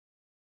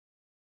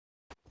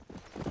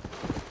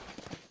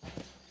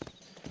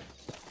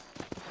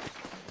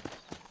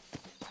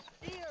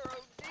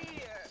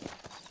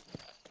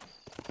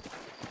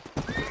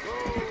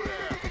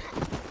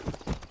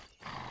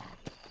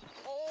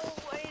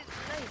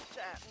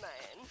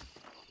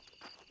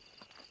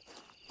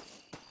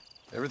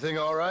Everything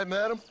all right,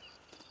 madam?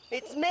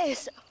 It's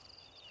Miss...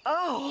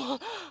 Oh.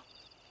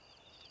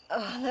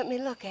 Let me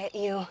look at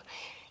you.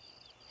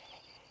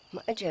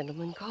 My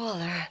gentleman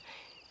caller.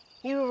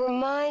 You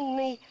remind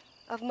me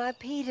of my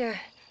Peter.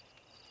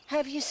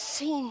 Have you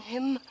seen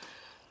him?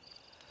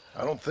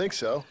 I don't think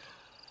so.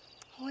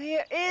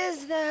 Where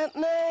is that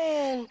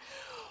man?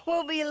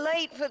 We'll be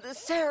late for the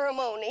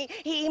ceremony.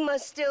 He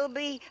must still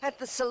be at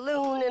the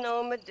saloon in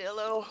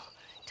Armadillo,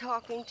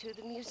 talking to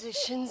the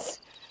musicians.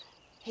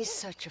 He's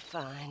such a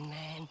fine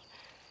man.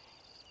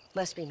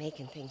 Must be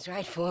making things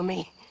right for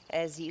me,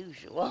 as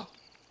usual.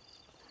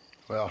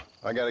 Well,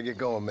 I gotta get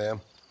going,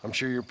 ma'am. I'm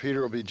sure your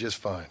Peter will be just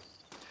fine.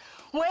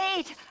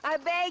 Wait, I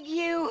beg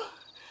you.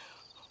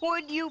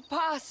 Would you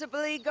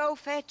possibly go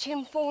fetch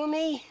him for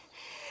me?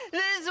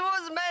 This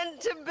was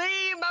meant to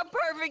be my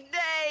perfect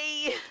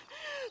day.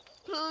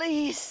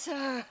 Please,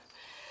 sir.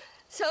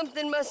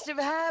 Something must have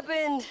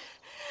happened.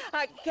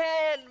 I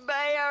can't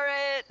bear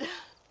it.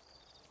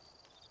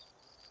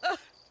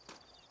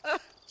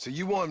 So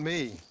you want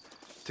me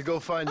to go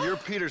find your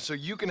Peter so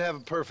you can have a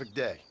perfect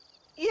day?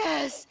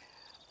 Yes,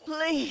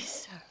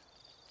 please, sir.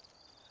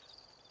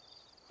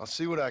 I'll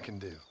see what I can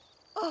do.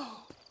 Oh.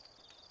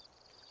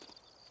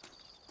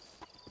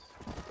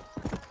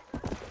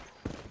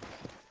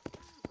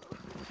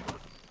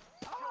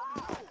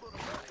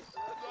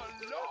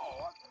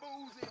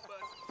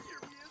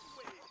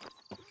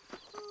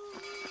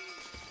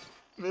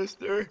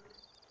 Mister,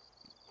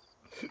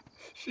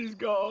 she's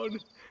gone.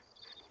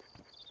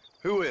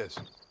 Who is?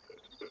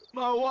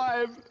 My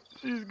wife,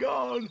 she's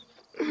gone.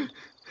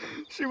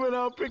 She went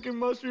out picking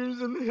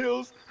mushrooms in the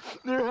hills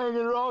near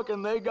Hanging Rock,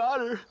 and they got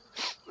her.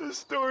 The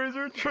stories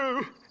are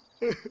true.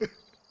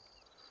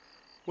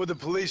 What'd the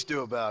police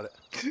do about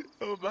it?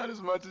 Oh, about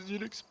as much as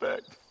you'd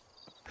expect.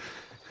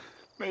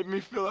 Made me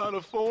fill out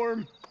a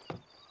form.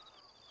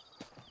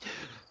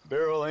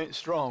 Beryl ain't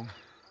strong,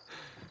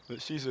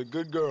 but she's a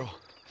good girl.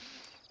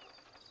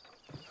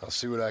 I'll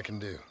see what I can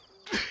do.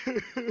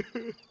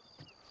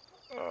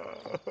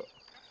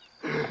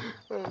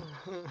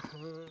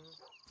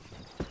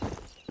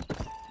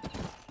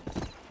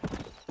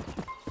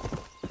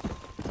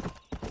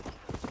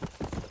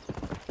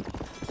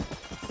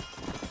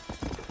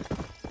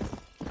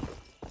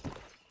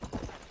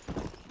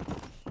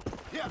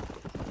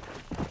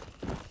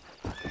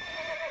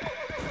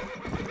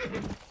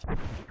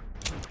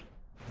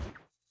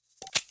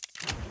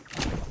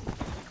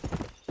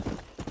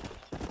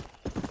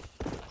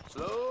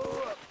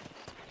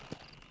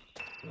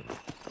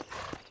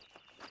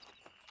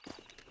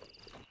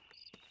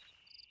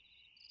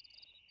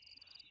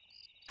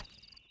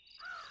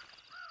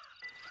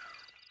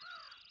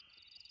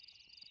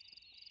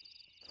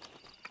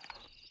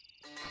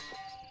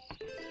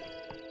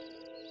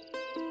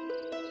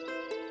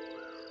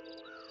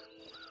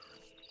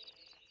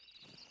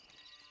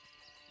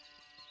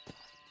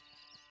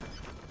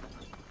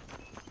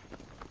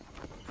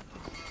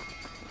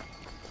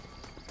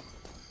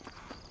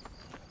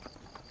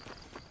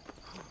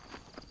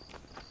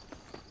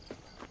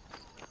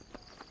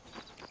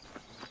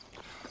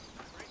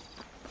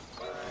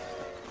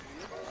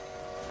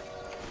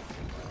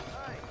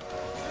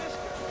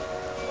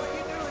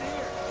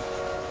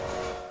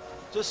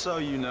 Just so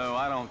you know,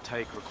 I don't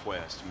take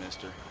requests,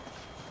 mister.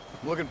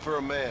 I'm looking for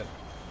a man.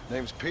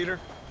 Name's Peter.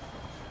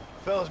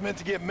 Fella's meant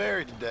to get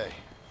married today.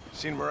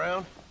 Seen him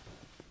around?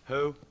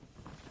 Who?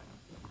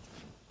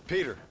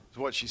 Peter, is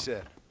what she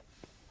said.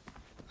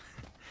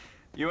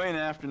 You ain't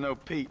after no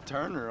Pete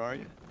Turner, are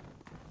you?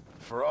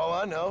 For all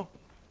I know.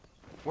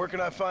 Where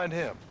can I find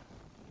him?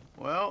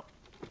 Well,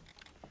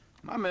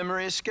 my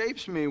memory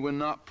escapes me when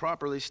not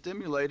properly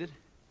stimulated.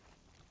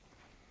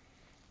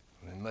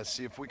 Then let's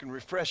see if we can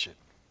refresh it.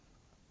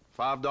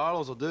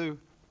 $5 will do.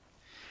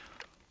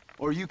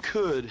 Or you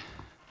could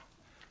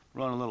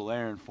run a little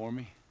errand for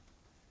me.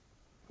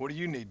 What do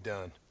you need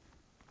done?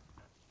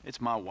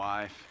 It's my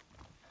wife.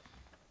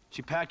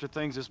 She packed her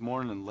things this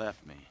morning and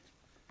left me.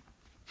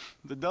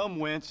 The dumb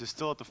wench is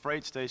still at the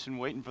freight station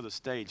waiting for the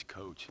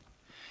stagecoach.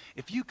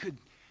 If you could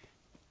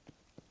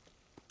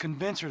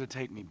convince her to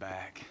take me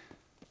back.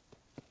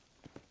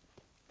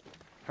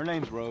 Her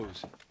name's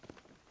Rose.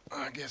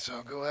 I guess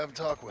I'll go have a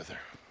talk with her.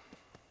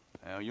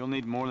 Well, you'll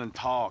need more than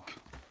talk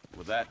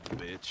with that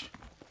bitch.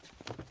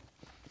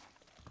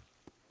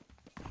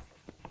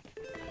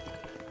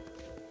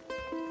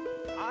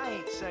 I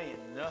ain't saying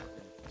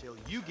nothing till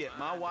you get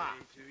my wife.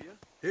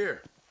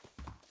 Here.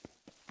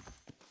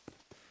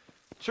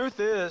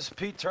 Truth is,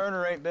 Pete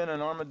Turner ain't been in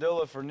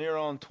Armadillo for near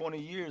on 20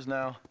 years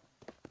now.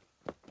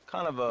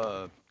 Kind of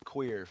a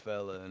queer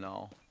fella and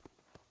all.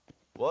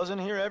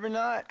 Wasn't here every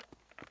night.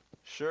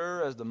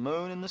 Sure as the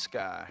moon in the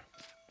sky.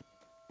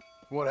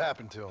 What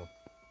happened to him?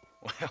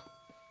 Well,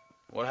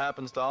 what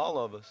happens to all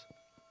of us?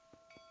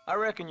 I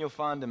reckon you'll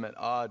find him at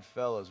Odd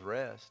Fella's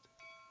Rest.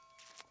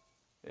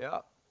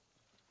 Yep.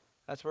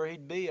 That's where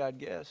he'd be, I'd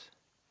guess.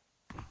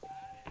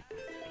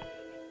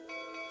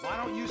 Why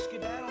don't you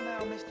skedaddle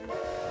now, mister? I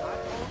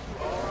told you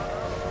all right.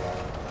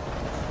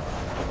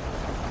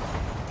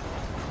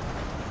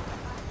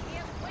 I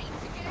can't wait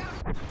to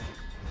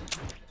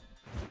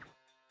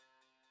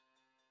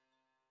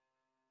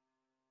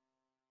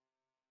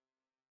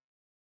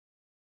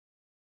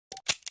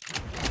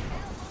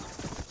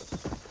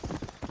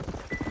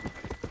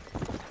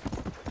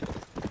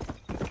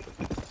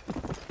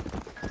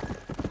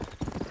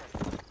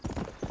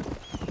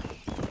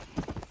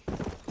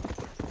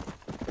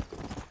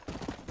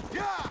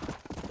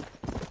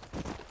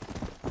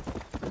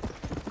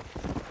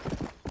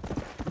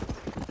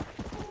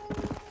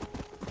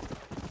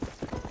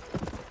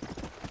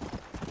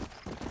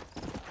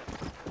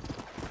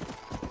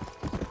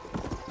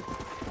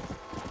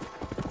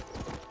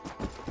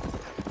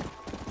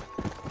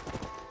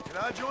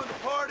I join the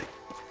party?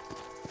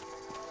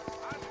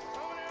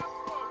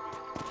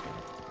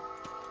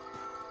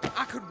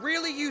 I could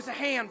really use a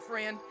hand,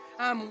 friend.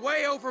 I'm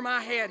way over my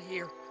head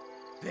here.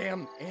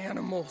 Them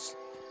animals.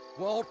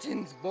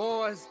 Walton's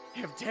boys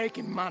have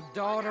taken my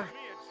daughter.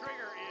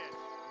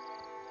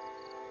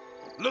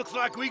 Looks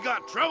like we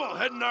got trouble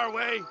heading our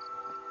way.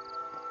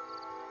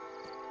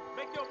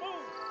 Make your move.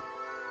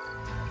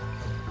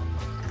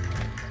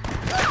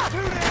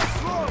 Too damn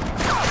slow!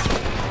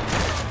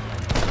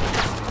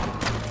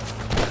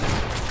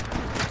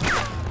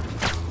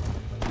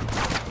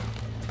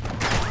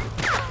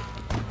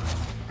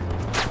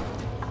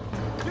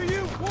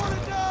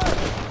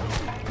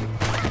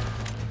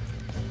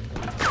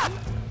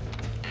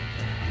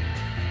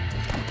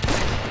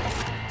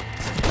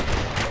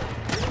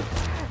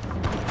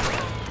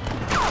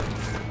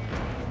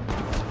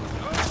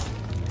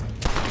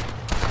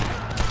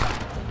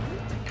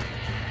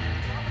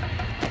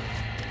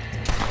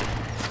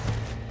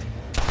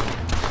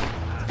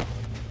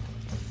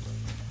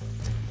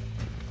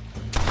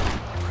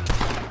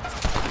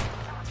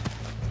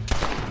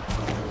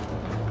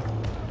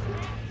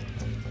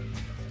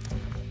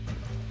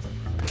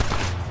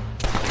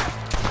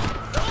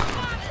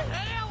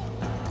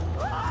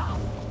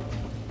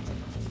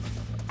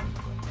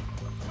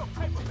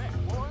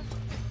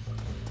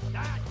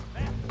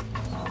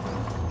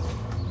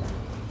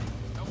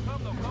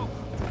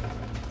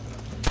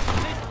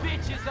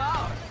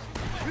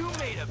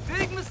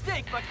 Big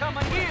mistake by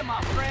coming here, my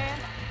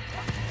friend.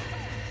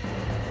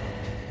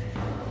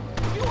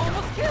 You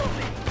almost killed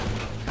me.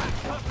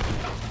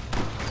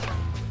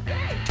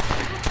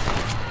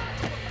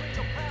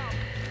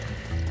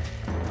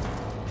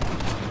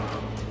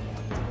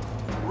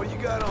 What do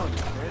you got on you,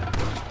 man?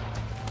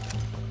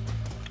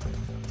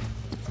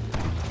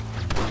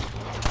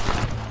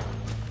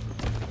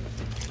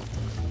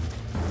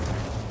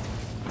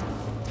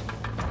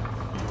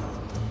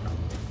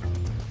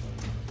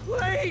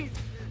 Please,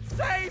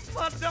 save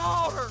my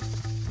daughter!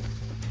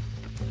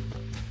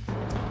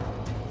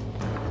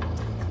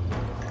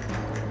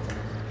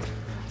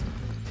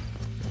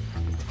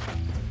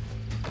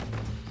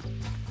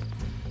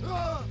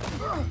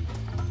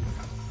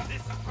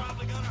 This is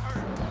probably gonna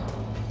hurt.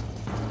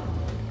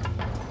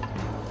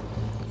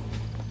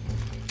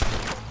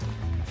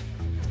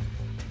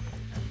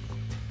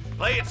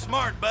 Play it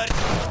smart, buddy.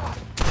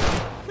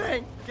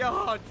 Thank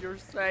God you're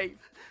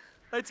safe.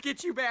 Let's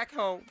get you back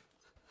home.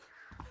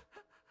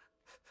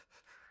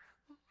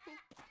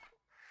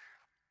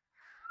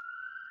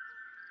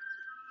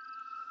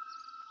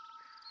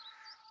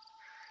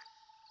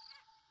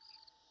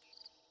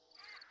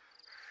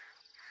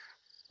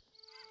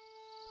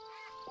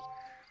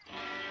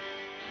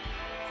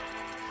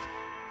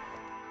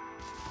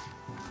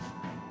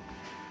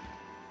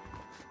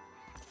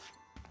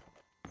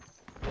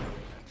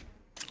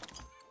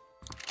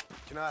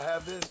 Can I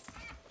have this?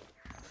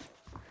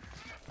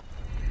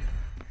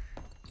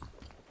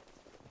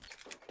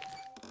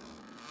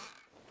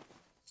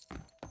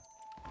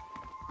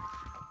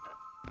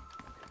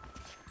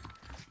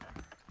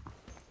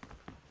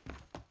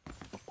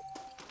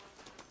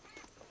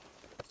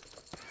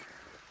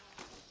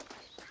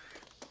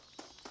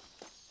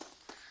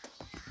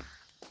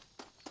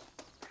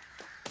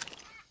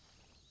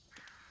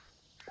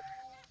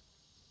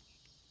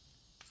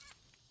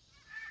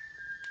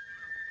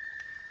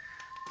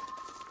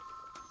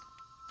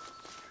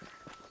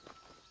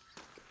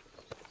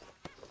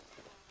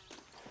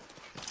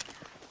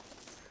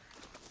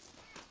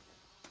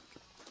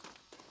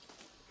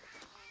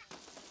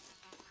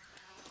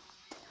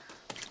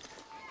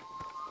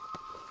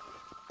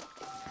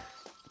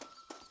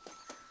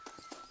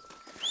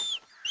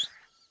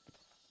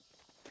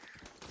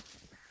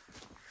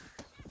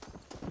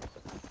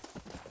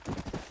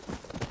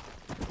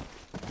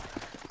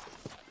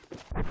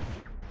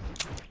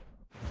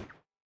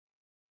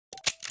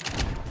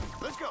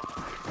 Let's go.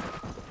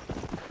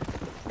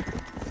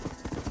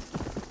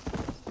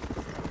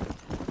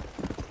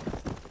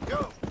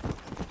 Go.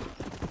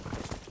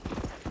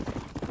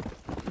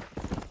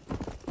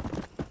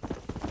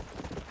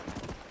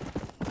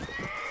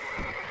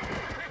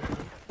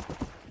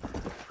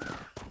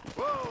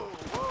 Whoa,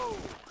 whoa.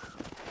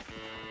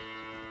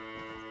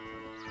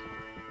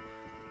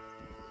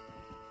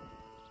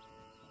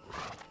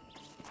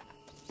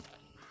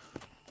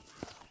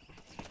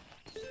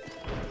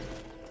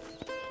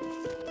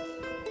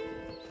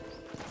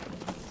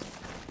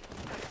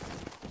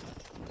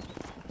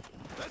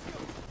 Let's go.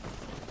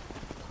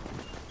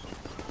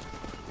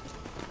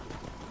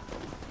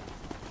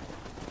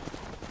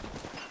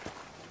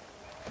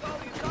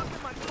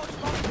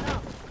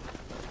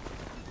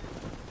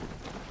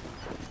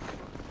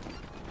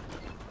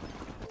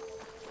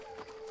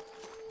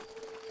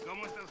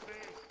 ¿Cómo está usted?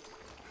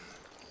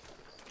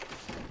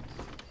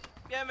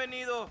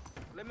 Bienvenido.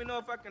 Let me know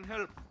if I can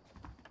help.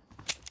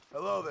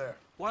 Hello there.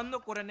 Cuando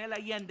Coronel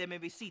Allende me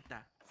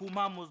visita,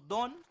 fumamos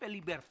Don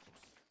Felibertos.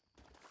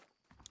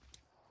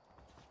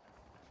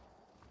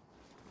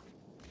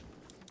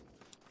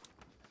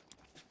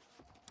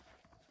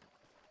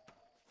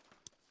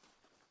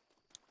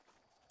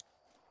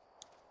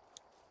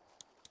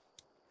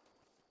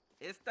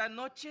 esta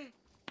noche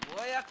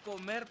voy a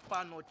comer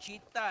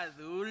panochita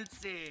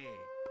dulce.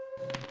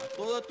 A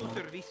todo tu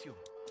servicio.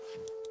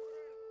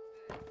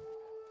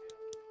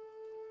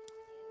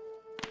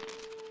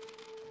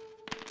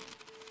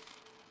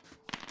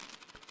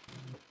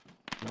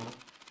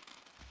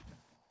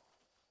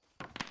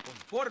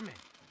 Conforme.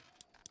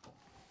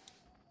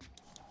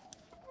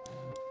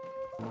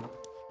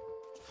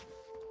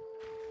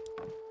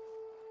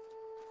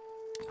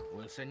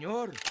 Well,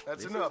 señor,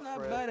 That's this enough, is not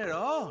Fred. bad at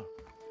all.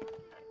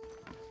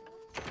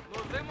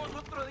 Nos vemos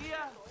otro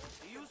día.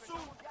 See you soon.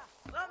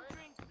 Long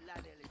drink, la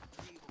del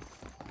estribo.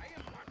 I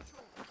am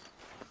macho.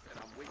 Said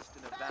I'm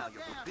wasting a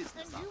valuable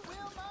business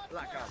opportunity,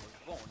 like I was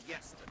born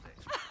yesterday.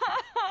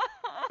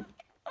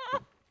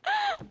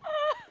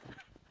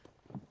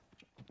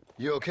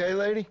 You okay,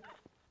 lady?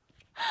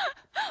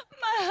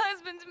 My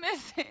husband's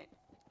missing.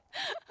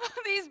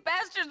 These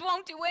bastards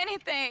won't do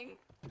anything.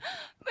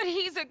 But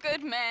he's a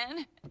good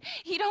man.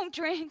 He don't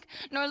drink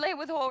nor lay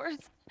with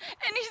whores.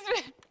 And he's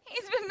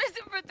been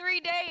missing for 3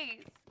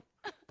 days.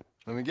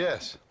 Let me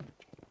guess.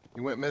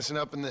 You went missing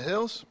up in the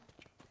hills?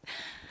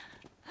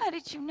 How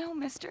did you know,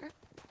 mister?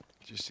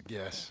 Just a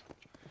guess.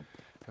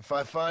 If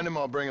I find him,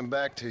 I'll bring him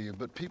back to you,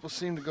 but people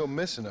seem to go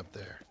missing up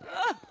there.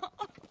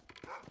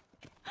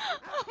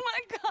 Oh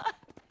my God.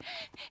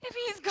 If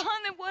he's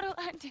gone, then what'll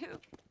I do?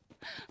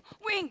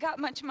 We ain't got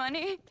much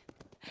money.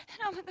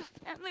 And I'm in the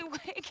family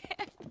way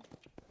again.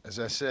 As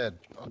I said,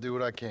 I'll do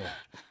what I can.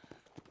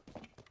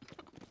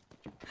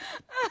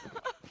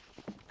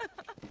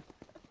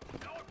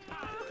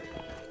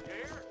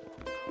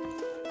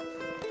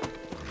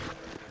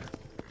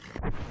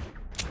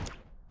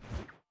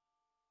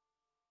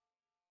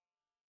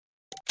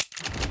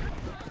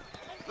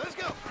 Let's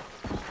go!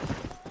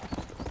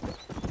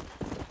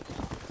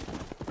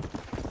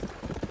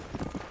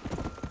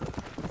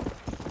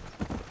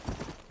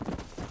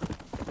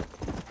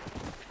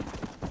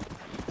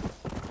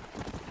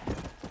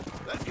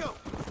 Let's go!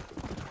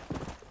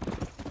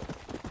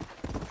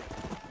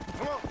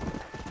 Come on!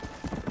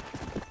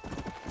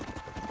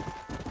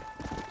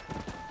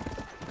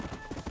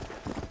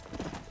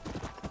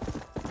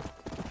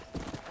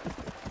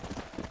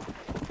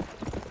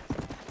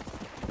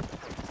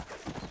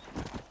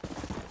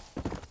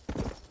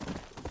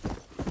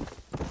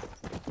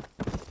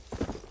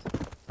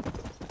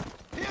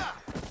 Yeah!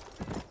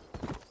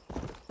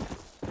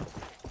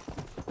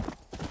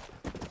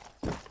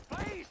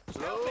 Please,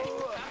 Slow help me. up.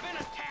 I've been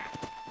attacked.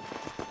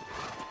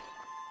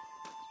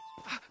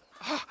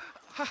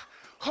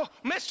 Oh,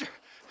 mister,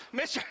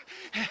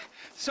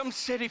 some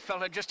city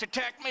fella just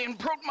attacked me and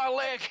broke my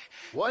leg.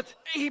 What?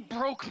 He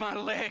broke my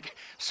leg.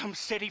 Some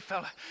city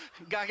fella.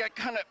 Guy got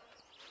kind of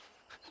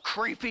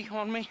creepy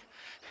on me,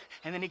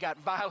 and then he got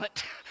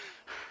violent.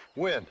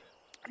 When?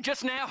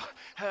 Just now,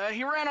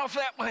 he ran off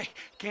that way.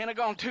 Can't have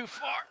gone too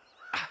far.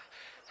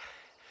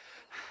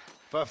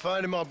 If I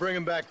find him, I'll bring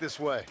him back this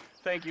way.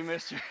 Thank you,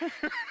 mister.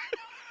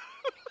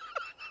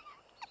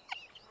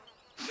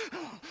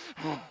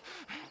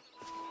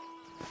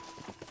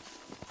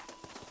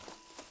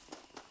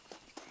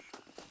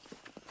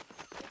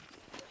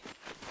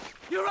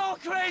 You're all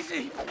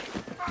crazy!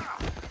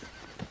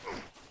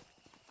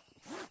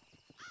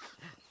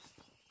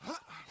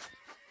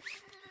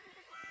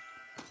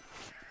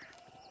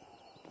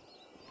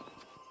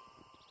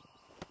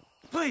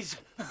 Please,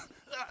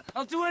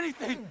 I'll do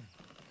anything.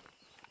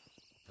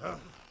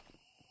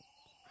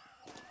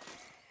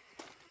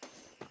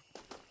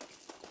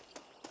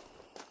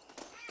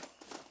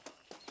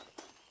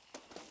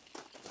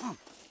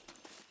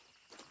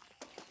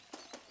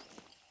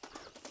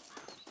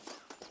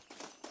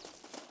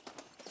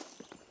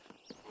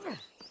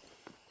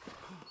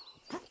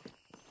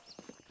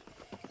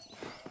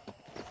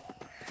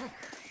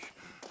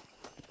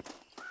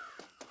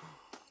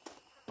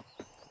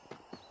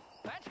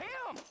 That's him.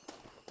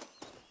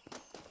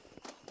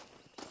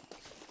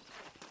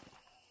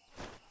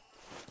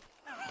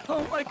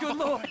 Oh my good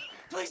Lord!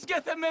 Please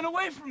get that man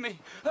away from me!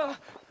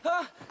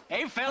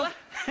 Hey, fella.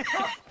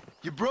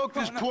 You broke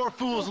this poor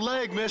fool's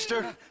leg,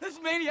 mister. This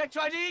maniac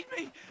tried to eat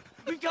me!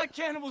 We've got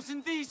cannibals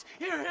in these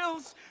here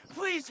hills!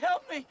 Please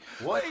help me!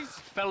 What? Please!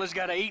 Fella's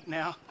gotta eat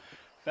now.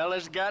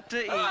 Fella's got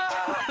to eat.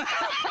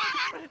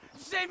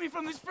 Save me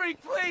from this freak,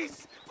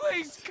 please!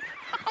 Please!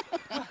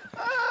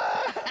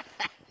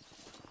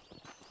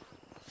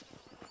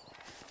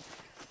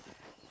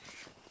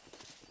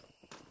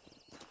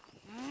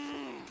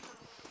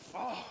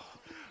 Oh,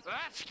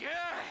 that's good.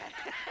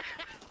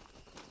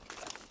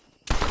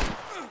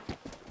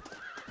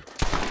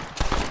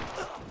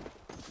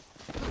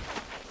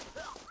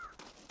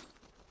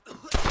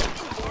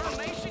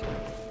 Automation?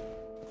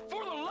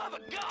 For the love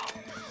of God!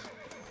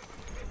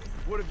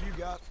 What have you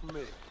got for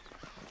me?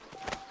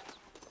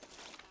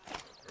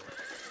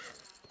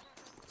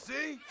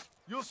 See?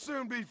 You'll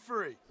soon be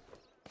free.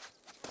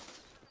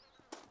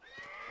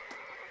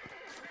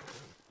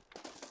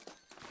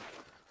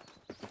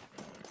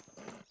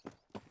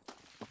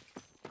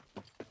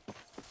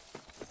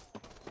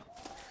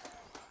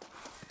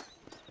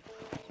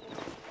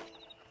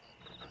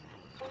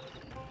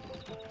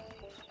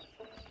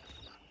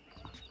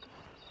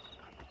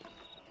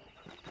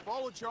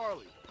 Follow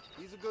Charlie.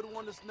 He's a good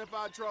one to sniff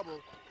out trouble.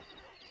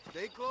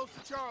 Stay close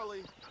to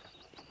Charlie.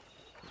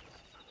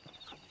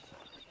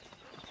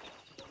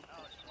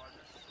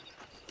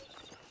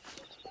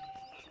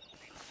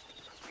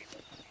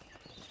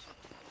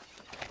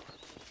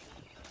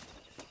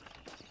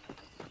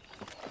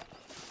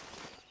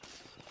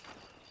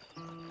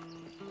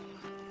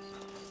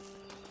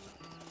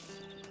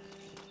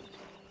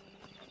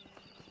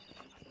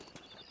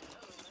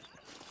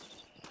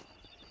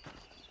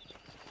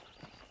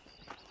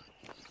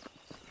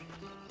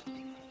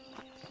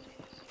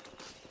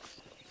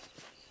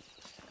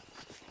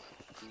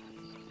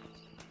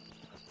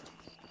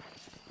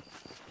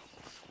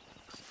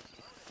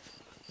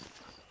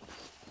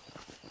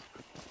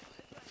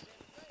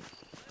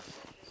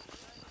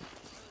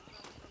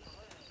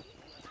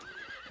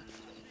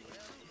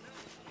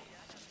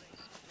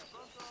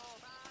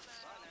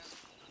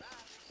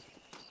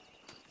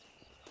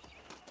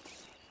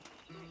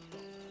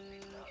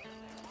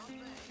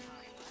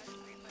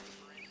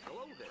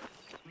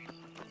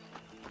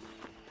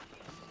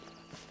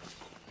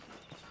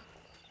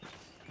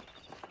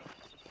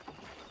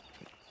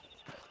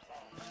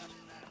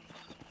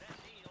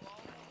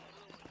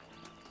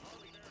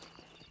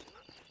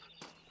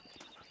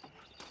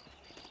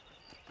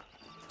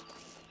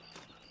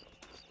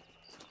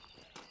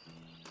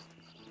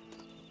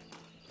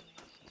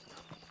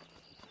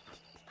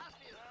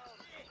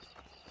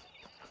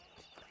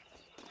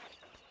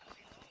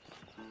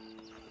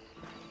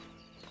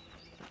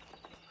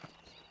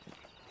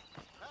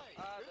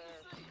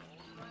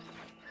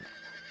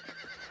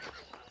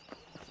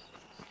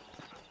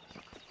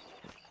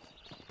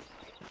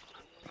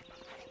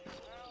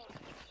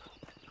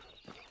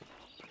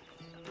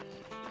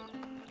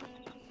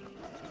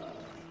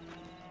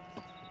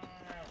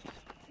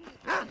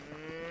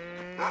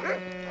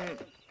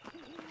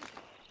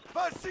 If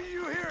I see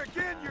you here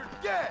again, you're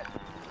dead!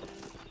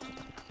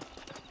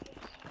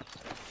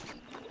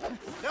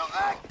 Now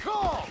act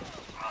calm!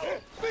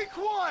 Be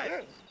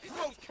quiet! These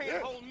folks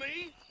can't hold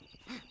me!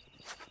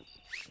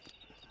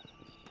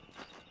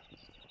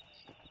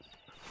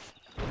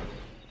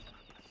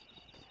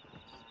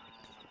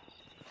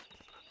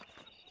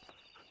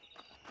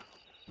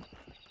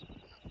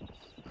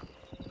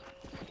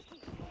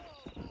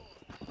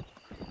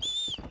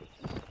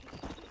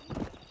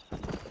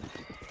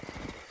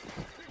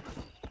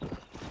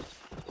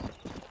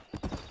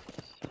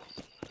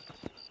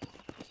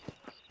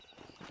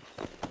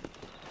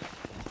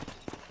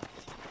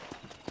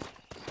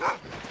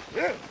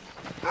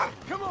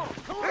 Come on,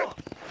 come on!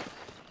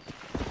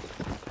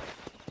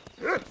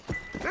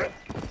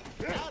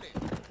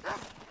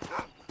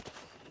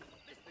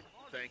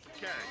 Thank you,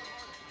 Kang.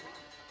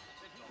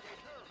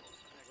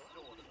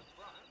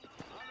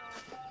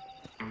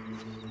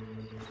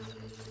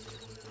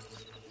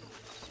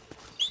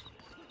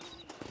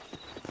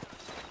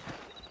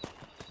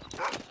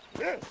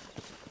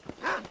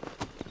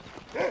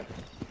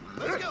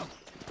 Let's go!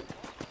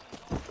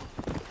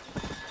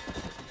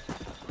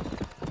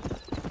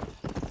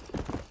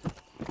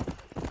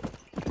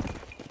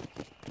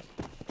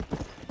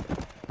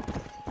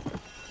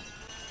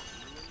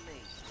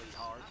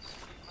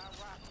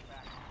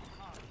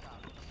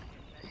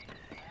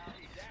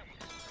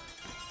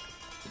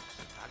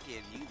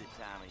 Give you the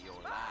time of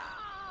your life.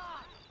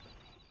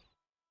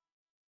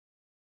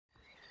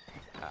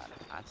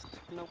 That's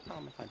no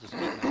problem if I just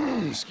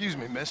get Excuse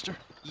me, mister.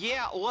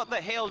 Yeah, what the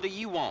hell do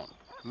you want?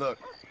 Look,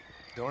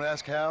 don't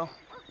ask how,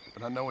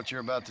 but I know what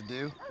you're about to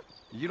do.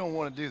 You don't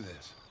want to do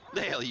this.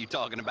 The hell are you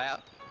talking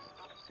about?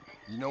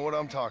 You know what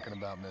I'm talking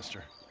about,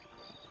 mister.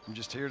 I'm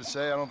just here to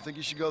say I don't think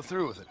you should go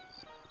through with it.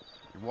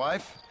 Your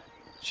wife,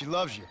 she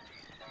loves you.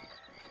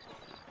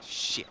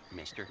 Shit,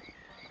 mister.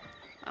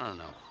 I don't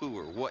know who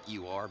or what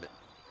you are, but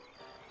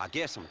I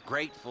guess I'm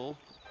grateful.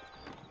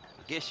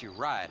 I guess you're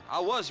right. I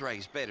was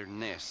raised better than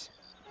this.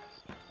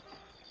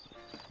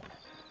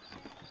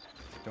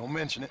 Don't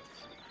mention it.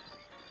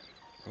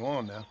 Go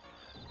on now.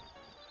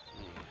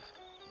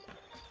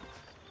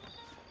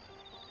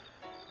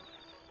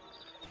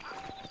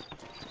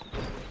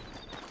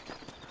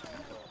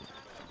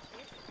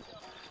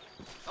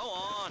 Go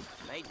on.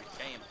 Made your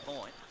damn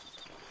point.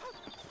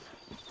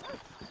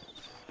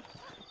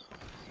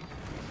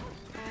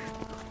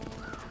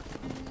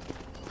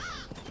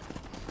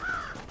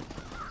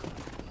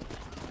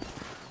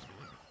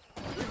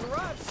 You've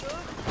arrived, son.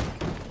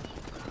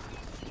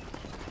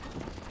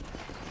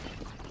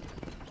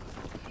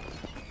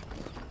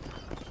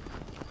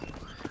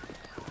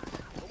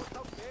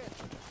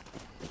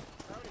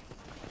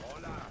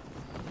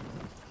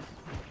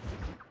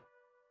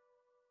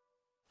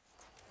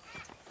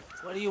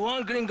 What do you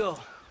want, gringo?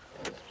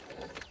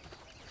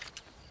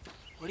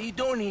 What are you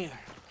doing here?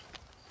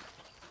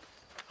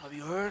 Have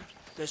you heard?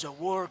 There's a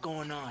war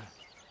going on.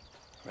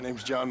 My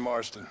name's John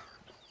Marston.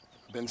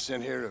 I've been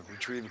sent here to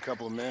retrieve a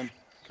couple of men.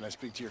 Can I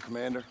speak to your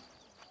commander?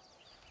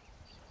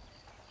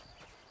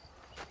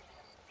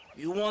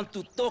 You want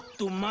to talk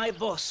to my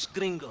boss,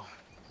 gringo?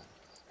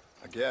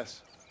 I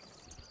guess.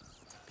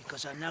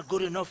 Because I'm not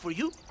good enough for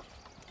you?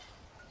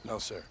 No,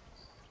 sir.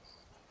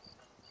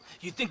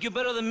 You think you're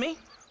better than me?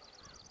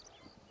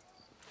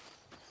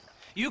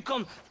 You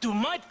come to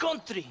my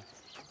country,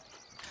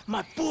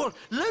 my poor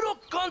little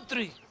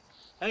country,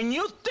 and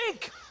you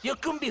think you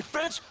can be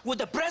friends with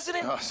the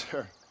president? No,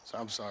 sir.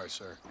 I'm sorry,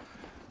 sir.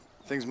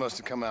 Things must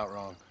have come out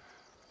wrong.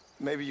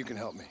 Maybe you can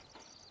help me.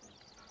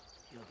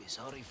 You'll be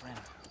sorry, friend.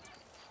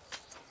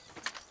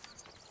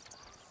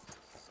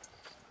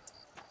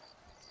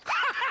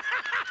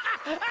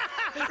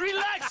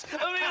 Relax,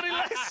 amigo,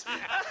 relax.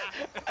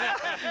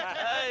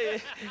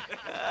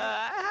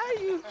 How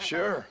you?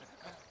 Sure.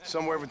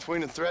 Somewhere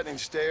between a threatening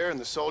stare and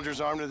the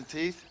soldier's arm to the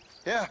teeth?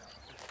 Yeah.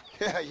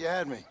 Yeah, you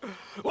had me.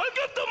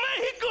 Welcome to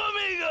Mexico,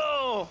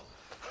 amigo!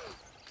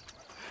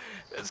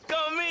 Let's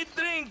come meet,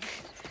 drink,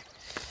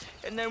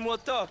 and then we'll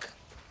talk.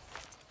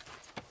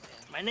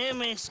 My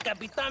name is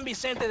Capitan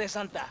Vicente de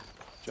Santa.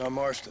 John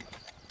Marston.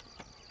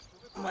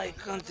 My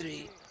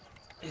country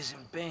is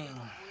in pain,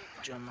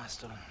 John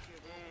Marston.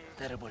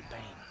 Terrible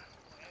pain.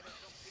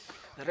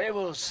 The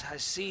rebels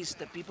have seized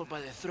the people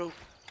by the throat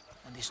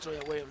and destroy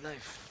a way of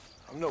life.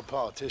 I'm no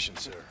politician,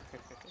 sir.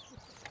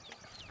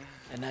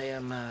 And I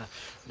am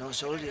no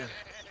soldier,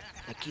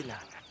 Aquila.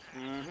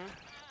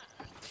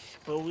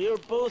 But we are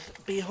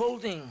both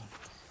beholding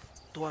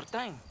to our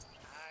time.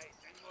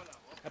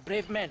 A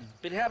brave man,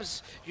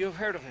 perhaps you've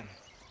heard of him.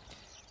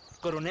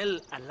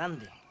 Coronel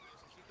Allende.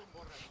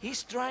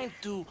 He's trying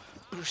to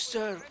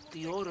preserve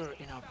the order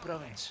in our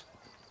province.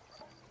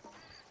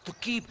 To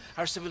keep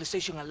our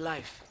civilization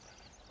alive.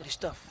 It is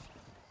tough.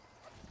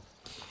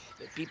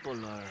 The people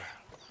are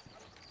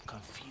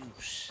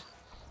confused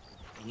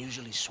and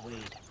usually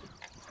swayed.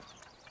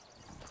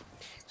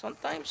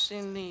 Sometimes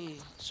in the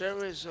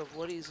service of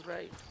what is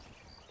right,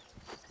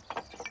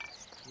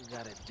 you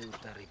gotta do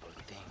terrible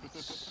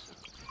things.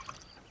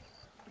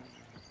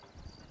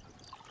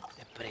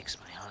 It breaks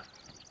my heart.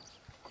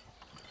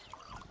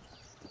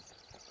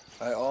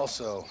 I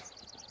also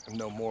am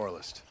no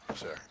moralist,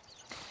 sir.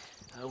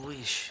 I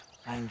wish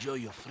I enjoy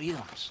your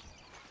freedoms,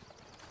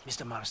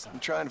 Mr. Marston. I'm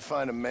trying to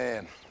find a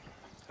man,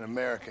 an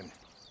American,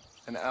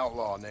 an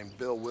outlaw named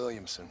Bill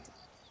Williamson.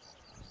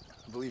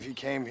 I believe he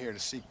came here to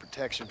seek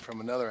protection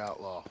from another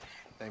outlaw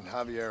named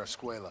Javier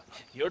Escuela.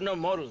 You're no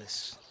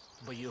moralist,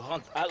 but you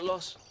hunt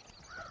outlaws?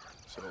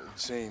 So it would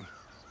seem.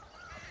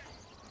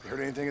 You heard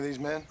anything of these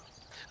men?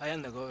 I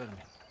am the government,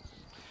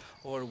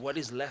 or what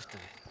is left of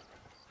it.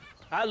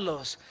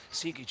 Outlaws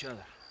seek each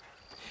other.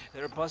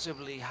 They're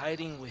possibly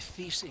hiding with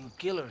thieves and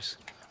killers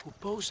who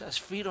pose as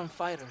freedom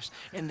fighters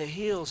in the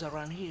hills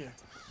around here.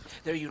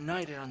 They're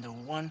united under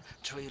one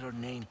traitor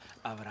named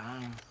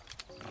Abraham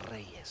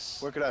Reyes.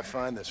 Where could I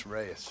find this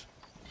Reyes?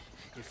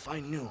 If I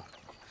knew,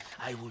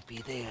 I would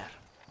be there,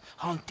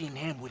 hunting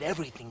him with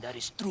everything that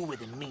is true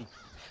within me.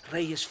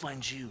 Reyes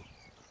finds you.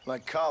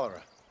 Like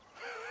cholera.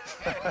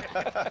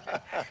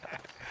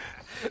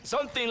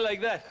 Something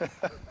like that.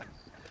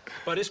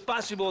 But it's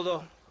possible,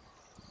 though.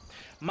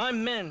 My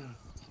men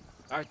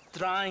are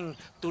trying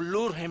to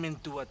lure him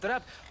into a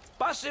trap.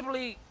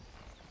 Possibly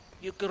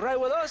you could ride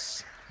with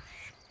us.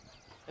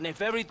 And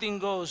if everything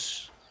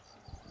goes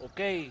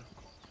okay,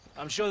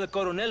 I'm sure the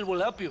Coronel will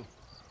help you.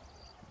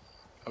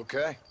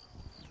 Okay.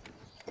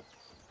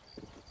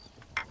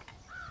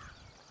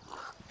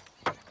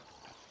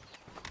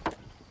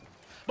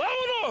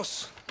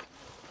 Vámonos!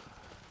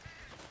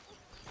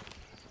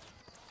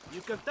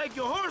 You can take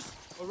your horse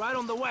or ride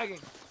on the wagon.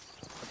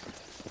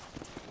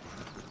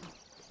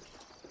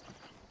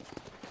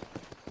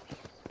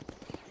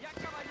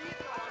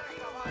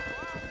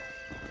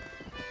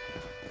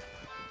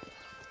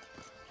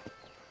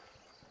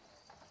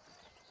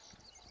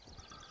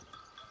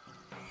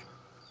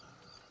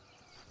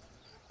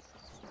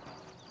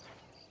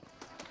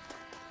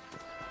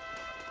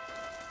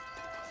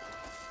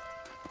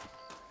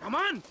 Come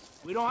on!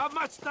 We don't have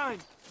much time.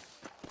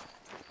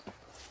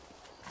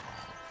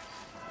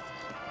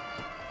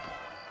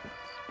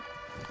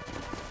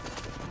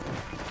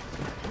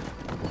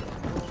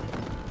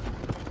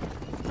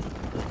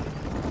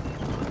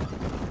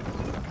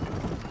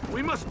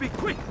 We must be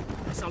quick.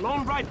 It's a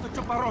long ride to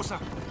Chuparosa.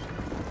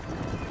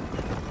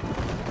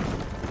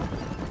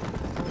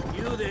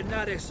 You did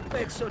not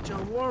expect such a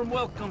warm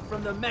welcome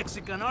from the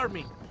Mexican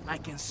army. I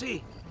can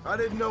see. I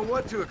didn't know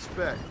what to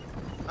expect.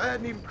 I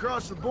hadn't even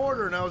crossed the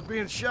border and I was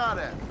being shot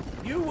at.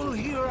 You will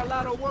hear a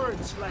lot of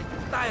words like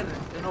tyrant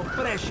and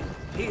oppression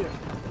here.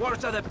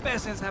 Words that the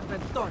peasants have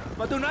been taught,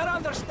 but do not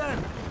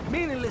understand.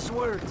 Meaningless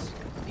words.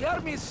 The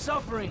army is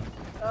suffering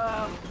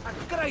a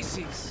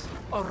crisis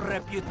of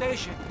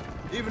reputation.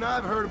 Even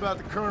I've heard about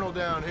the colonel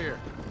down here.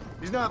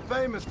 He's not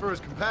famous for his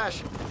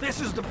compassion.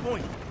 This is the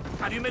point.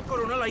 Have you met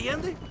Coronel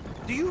Allende?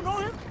 Do you know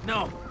him?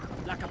 No.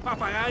 Like a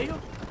papagayo?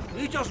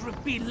 You just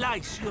repeat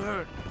lies you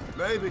heard.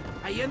 Maybe.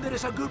 Allende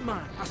is a good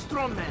man, a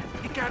strong man.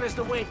 He carries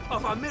the weight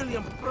of a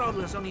million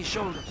problems on his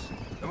shoulders.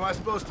 Am I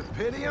supposed to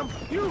pity him?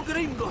 You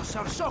gringos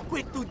are so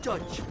quick to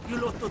judge. You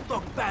love to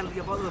talk badly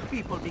about other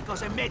people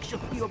because it makes you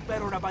feel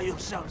better about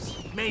yourselves.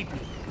 Maybe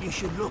you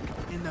should look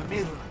in the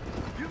mirror.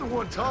 You're the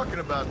one talking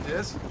about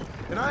this,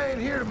 and I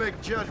ain't here to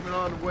make judgment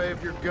on the way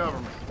of your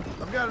government.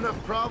 I've got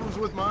enough problems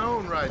with my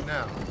own right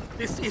now.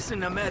 This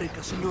isn't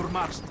America, Senor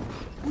Marston.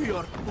 We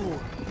are poor.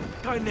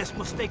 Kindness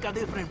must take a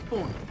different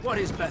form. What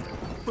is better?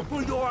 To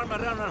pull your arm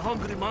around a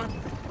hungry man,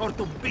 or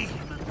to beat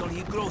him until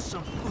he grows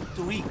some food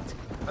to eat?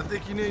 I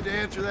think you need to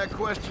answer that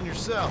question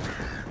yourself.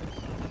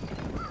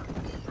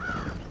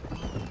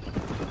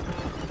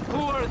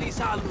 Who are these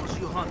outlaws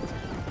you hunt?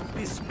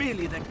 This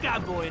Billy, the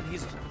cowboy, and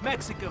his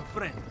Mexican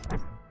friend.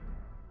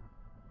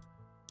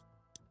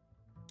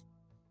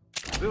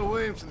 Bill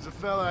Williamson's a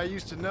fella I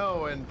used to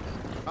know, and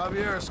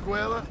Javier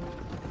Escuela,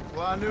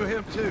 well, I knew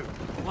him too.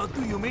 What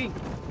do you mean?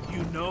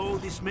 You know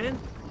this man?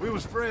 We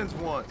was friends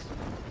once.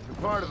 They're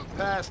part of a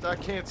past I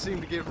can't seem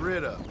to get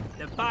rid of.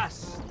 The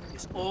past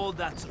is all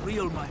that's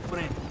real, my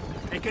friend.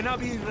 It cannot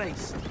be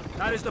erased.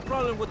 That is the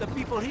problem with the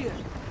people here.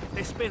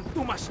 They spend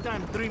too much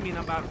time dreaming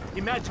about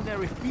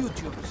imaginary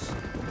futures.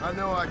 I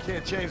know I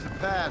can't change the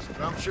past,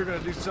 but I'm sure gonna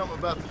do something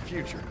about the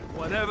future.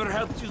 Whatever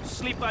helps you to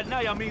sleep at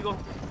night, amigo.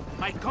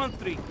 My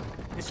country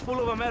is full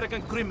of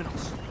American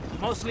criminals,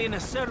 mostly in the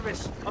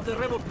service of the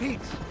rebel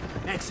pigs.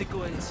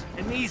 Mexico is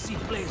an easy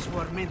place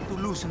for a man to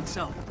lose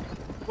himself,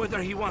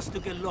 whether he wants to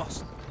get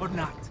lost or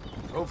not.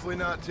 Hopefully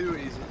not too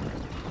easy.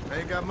 I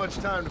ain't got much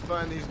time to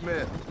find these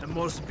men. There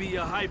must be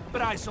a high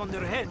price on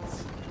their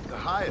heads. The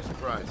highest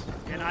price.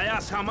 Can I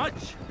ask how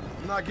much?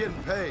 I'm not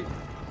getting paid.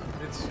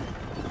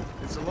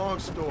 It's a long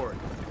story.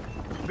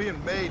 I'm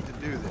being made to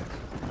do this.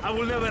 I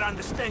will never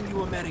understand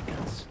you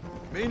Americans.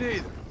 Me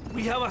neither.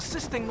 We have a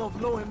system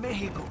of law in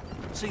Mexico,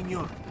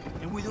 senor,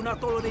 and we do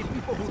not tolerate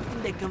people who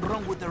think they can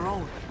run with their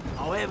own.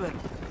 However,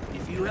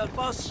 if you help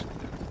us,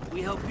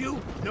 we help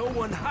you. No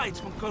one hides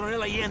from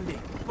Colonel Allende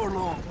for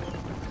long.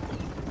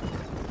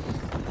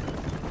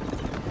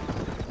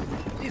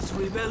 This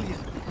rebellion,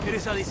 it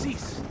is a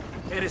disease.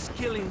 It is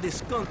killing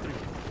this country.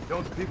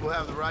 Don't the people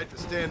have the right to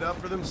stand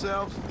up for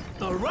themselves?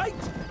 The right?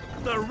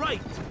 The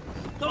right!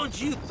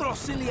 Don't you throw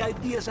silly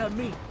ideas at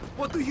me.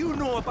 What do you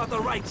know about the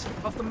rights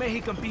of the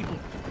Mexican people?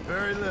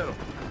 Very little.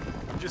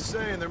 I'm just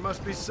saying there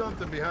must be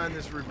something behind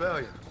this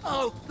rebellion.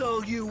 I'll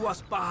tell you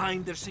what's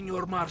behind there,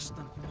 Senor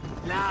Marston.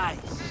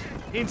 Lies.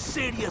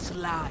 Insidious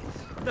lies.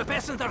 The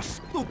peasants are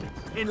stupid,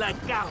 and like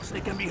cows, they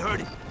can be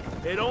herded.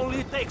 It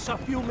only takes a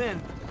few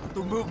men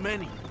to move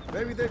many.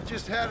 Maybe they've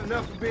just had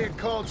enough of being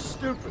called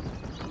stupid.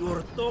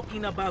 You're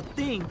talking about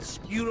things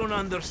you don't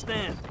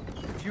understand.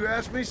 If you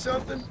ask me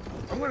something,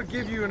 I'm gonna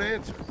give you an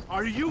answer.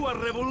 Are you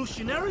a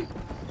revolutionary?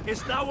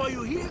 Is that why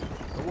you're here?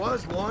 I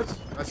was once,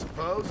 I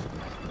suppose.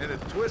 In a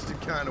twisted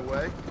kind of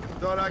way.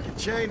 Thought I could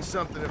change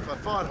something if I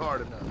fought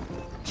hard enough.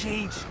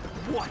 Change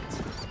what?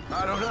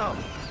 I don't know.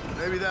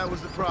 Maybe that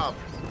was the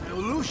problem.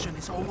 Revolution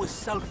is always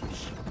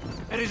selfish.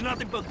 It is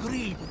nothing but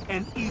greed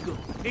and ego.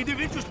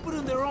 Individuals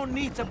putting their own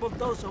needs above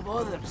those of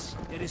others.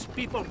 It is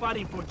people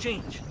fighting for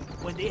change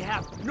when they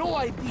have no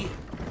idea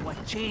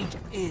what change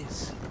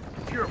is.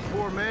 If you're a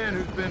poor man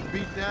who's been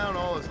beat down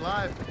all his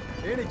life,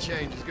 any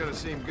change is gonna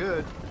seem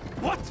good.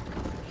 What?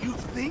 You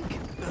think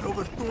that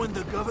overthrowing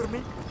the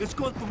government is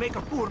going to make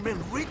a poor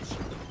man rich?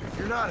 If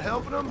you're not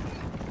helping them,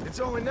 it's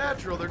only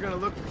natural they're gonna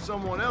look for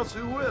someone else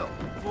who will.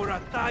 For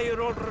a tired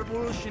old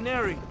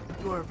revolutionary,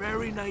 you are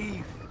very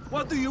naive.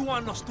 What do you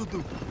want us to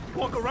do?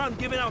 Walk around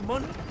giving out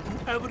money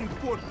to every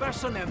poor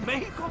person in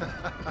Mexico?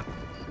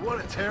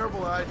 What a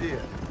terrible idea.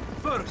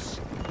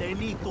 First, they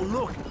need to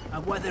look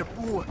at why they're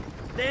poor.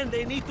 Then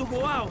they need to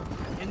go out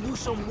and do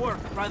some work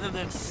rather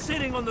than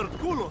sitting on their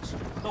culos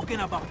talking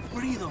about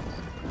freedom.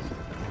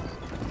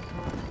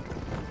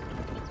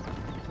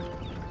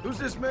 Who's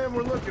this man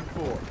we're looking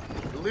for?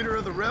 The leader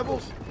of the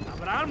rebels?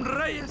 Abraham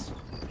Reyes?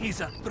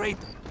 He's a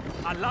traitor,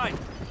 a liar,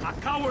 a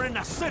coward and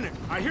a sinner,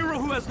 a hero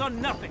who has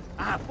done nothing.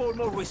 I have far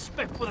more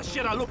respect for the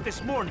shit I looked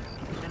this morning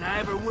than I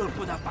ever will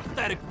for that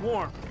pathetic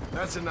worm.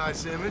 That's a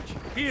nice image.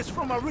 He is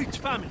from a rich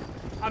family,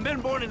 a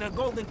man born in a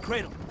golden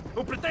cradle,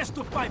 who pretends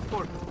to fight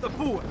for the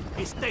poor.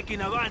 He's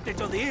taking advantage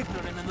of the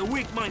ignorant and the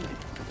weak-minded.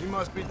 He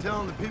must be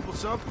telling the people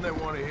something they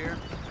want to hear.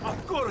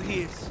 Of course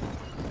he is.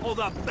 All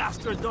that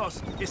bastard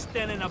does is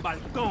stand in a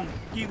balcony,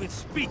 giving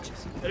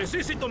speeches. It is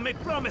easy to make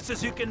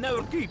promises you can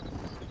never keep.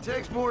 It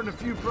takes more than a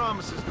few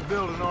promises to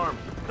build an army.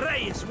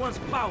 Reyes wants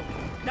power,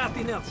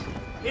 nothing else.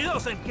 He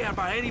doesn't care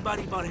about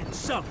anybody but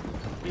himself.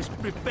 He's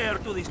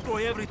prepared to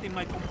destroy everything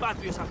my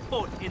compatriots have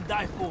fought and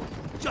died for,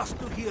 just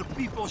to hear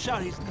people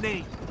shout his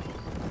name.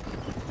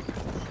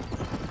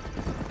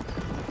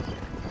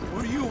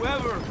 Were you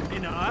ever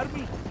in an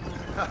army?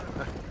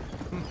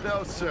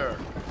 No, sir.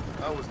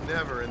 I was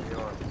never in the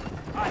army.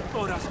 I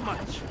thought as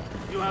much.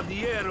 You have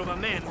the air of a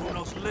man who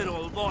knows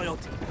little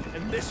loyalty,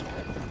 and this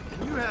one.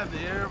 And you have the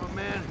air of a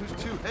man who's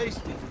too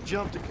hasty to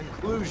jump to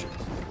conclusions.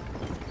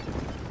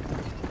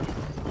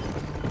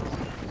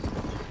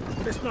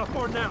 It's not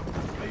far now.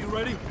 Are you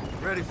ready?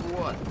 Ready for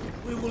what?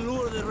 We will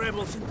lure the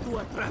rebels into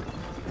a trap.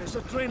 There's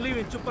a train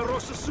leaving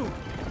Chuparosa soon.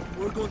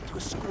 We're going to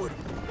escort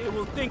it. They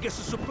will think it's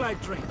a supply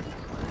train.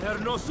 There are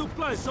no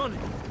supplies on it.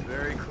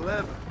 Very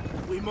clever.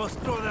 We must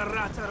throw the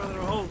rats out of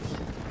their holes.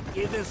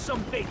 Give them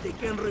some bait they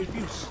can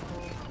refuse.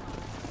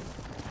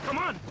 Come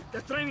on,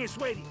 the train is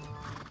waiting.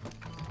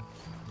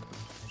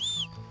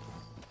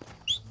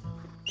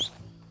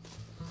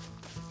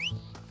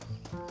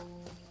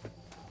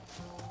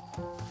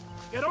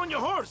 Get on your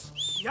horse!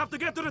 You have to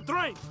get to the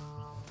train!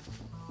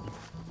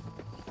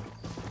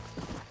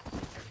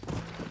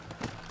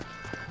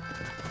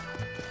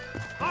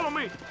 Follow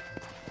me!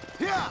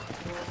 Yeah!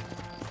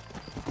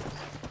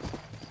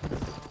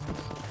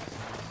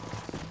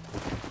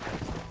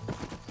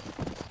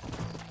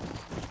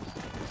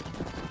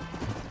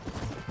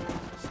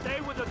 Stay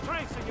with the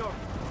train, senor!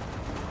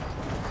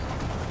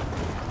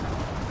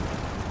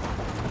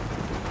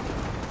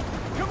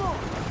 Come on!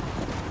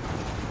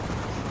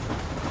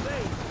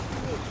 They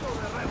will show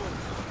the rebels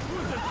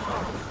who's in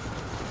charge!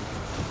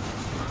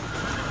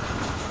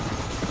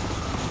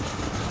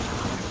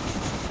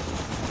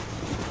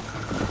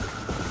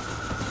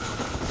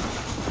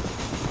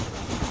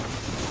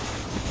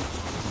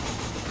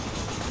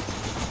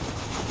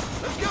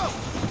 Let's go!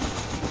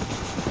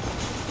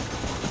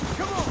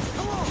 Come on,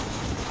 come on!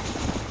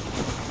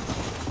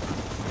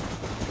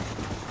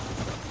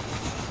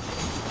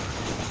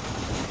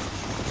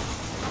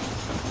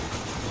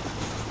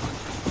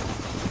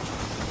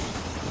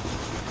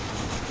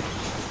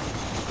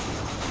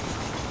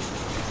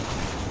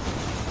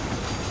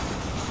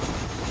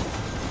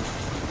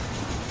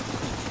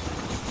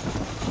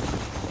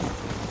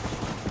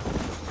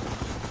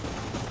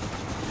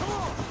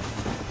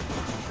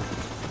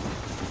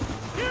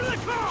 Here they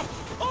come!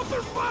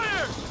 Open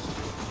fire!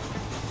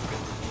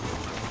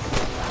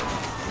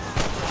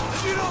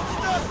 If you don't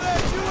stop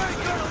that, you ain't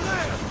gonna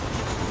live!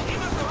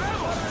 ¡Dime tu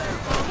rebel!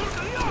 ¡Por amor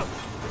de Dios!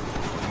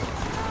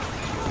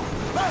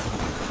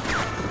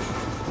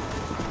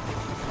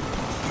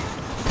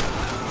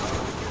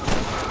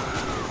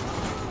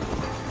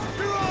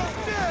 You're all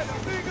dead,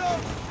 amigo!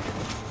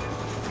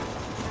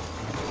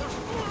 There's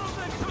 4 of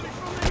them coming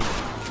from the east!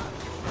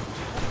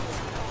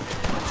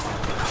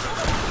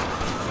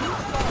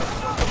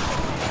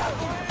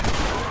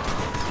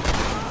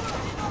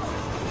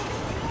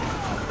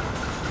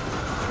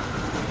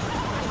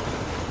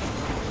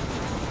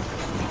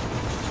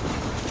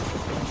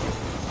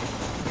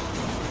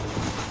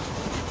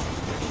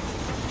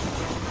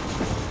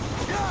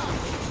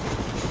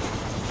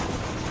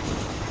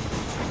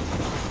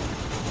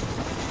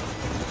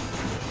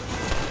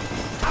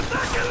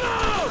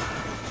 ¡Atáquenlos!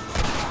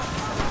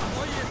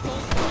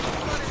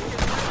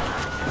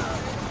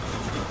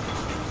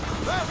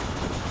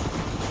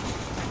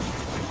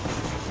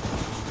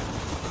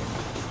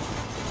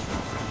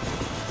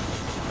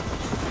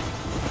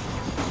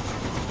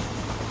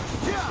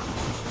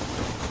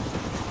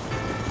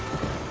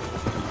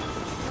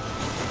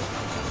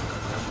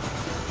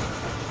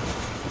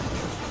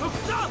 Look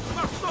south,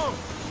 Marston!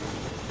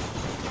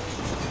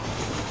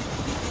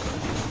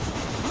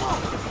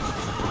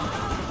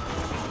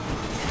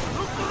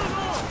 Look to the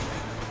north!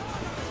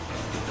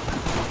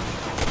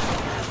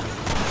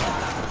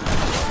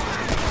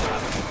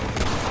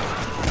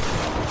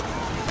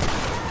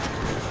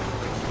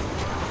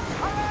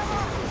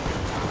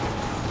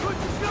 Put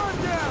your gun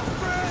down,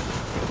 friend!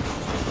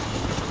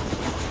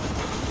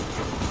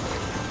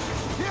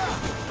 Yeah!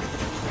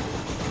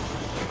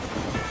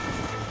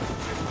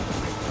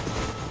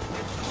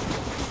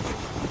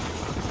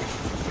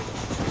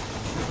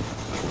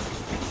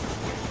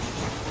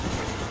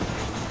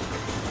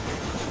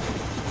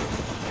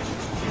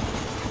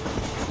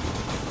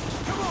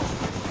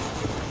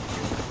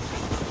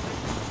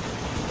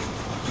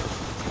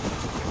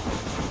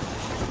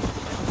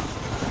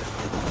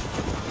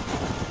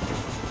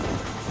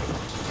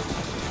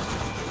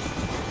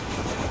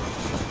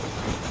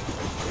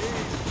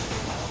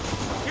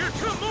 Here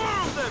come more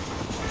of them!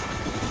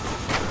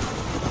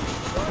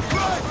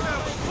 Right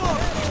now,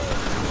 fuck!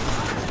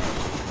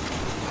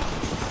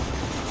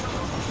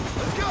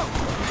 Let's go!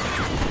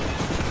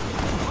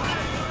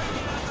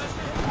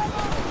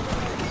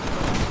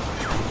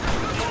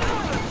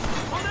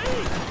 On the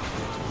east!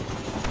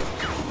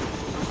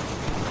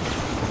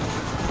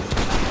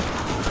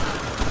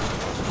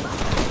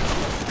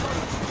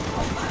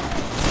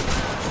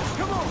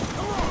 Come on,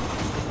 come on!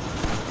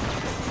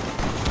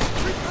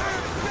 Prepare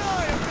to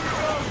die,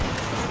 amigo!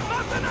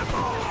 ¡Maten a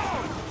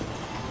todos!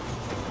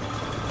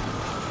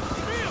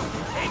 ¡Tío!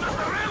 ¡Aim at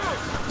the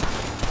rebels!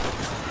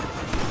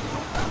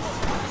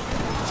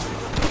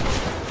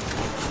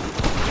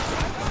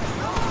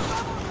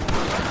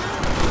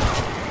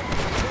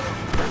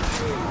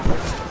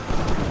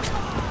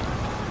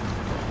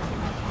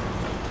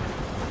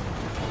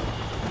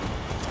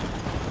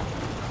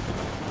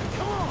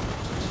 Come on!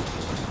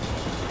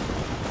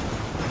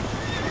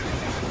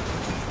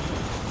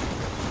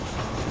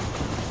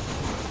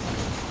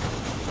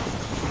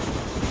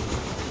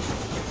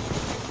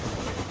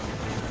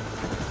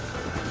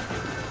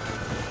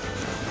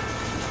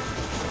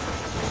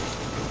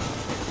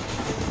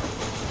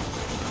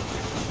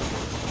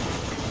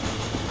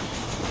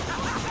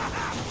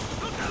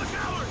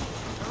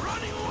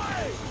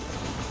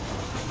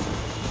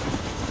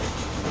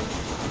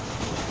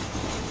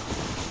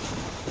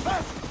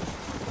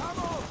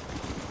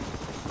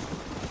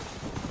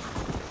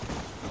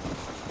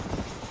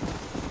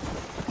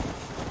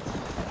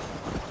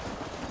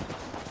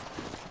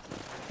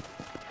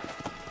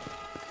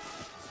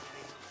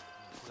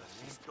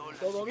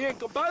 Todo bien,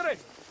 compadre?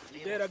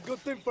 You did a good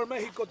thing for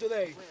Mexico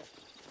today.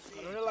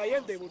 Coronel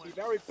Allende will be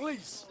very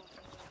pleased.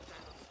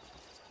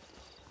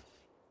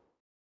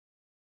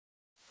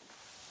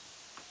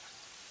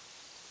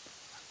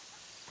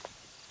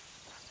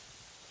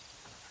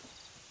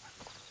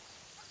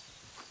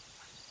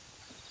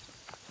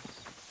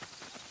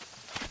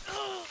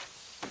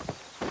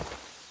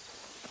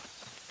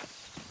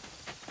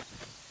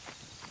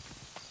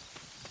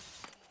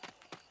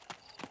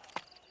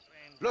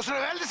 ¡Los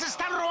rebeldes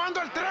están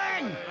robando el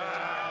tren!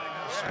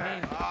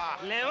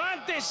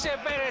 ¡Levántense,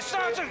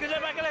 perezosos, que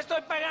le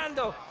estoy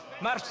pagando!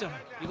 Marston,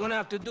 you're gonna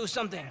have to do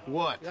something.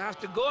 What? You have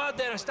to go out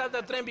there and stop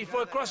the train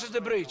before it crosses the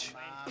bridge.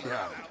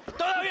 Yeah.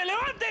 ¡Todavía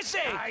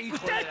levántese!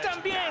 ¡Usted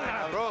también!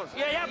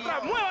 Y allá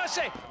atrás,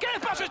 muévase. ¿Qué les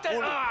pasa a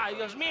usted? ¡Ay,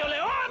 Dios mío,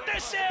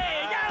 levántese!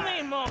 ¡Ya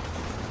mismo!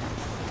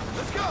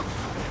 Let's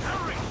go!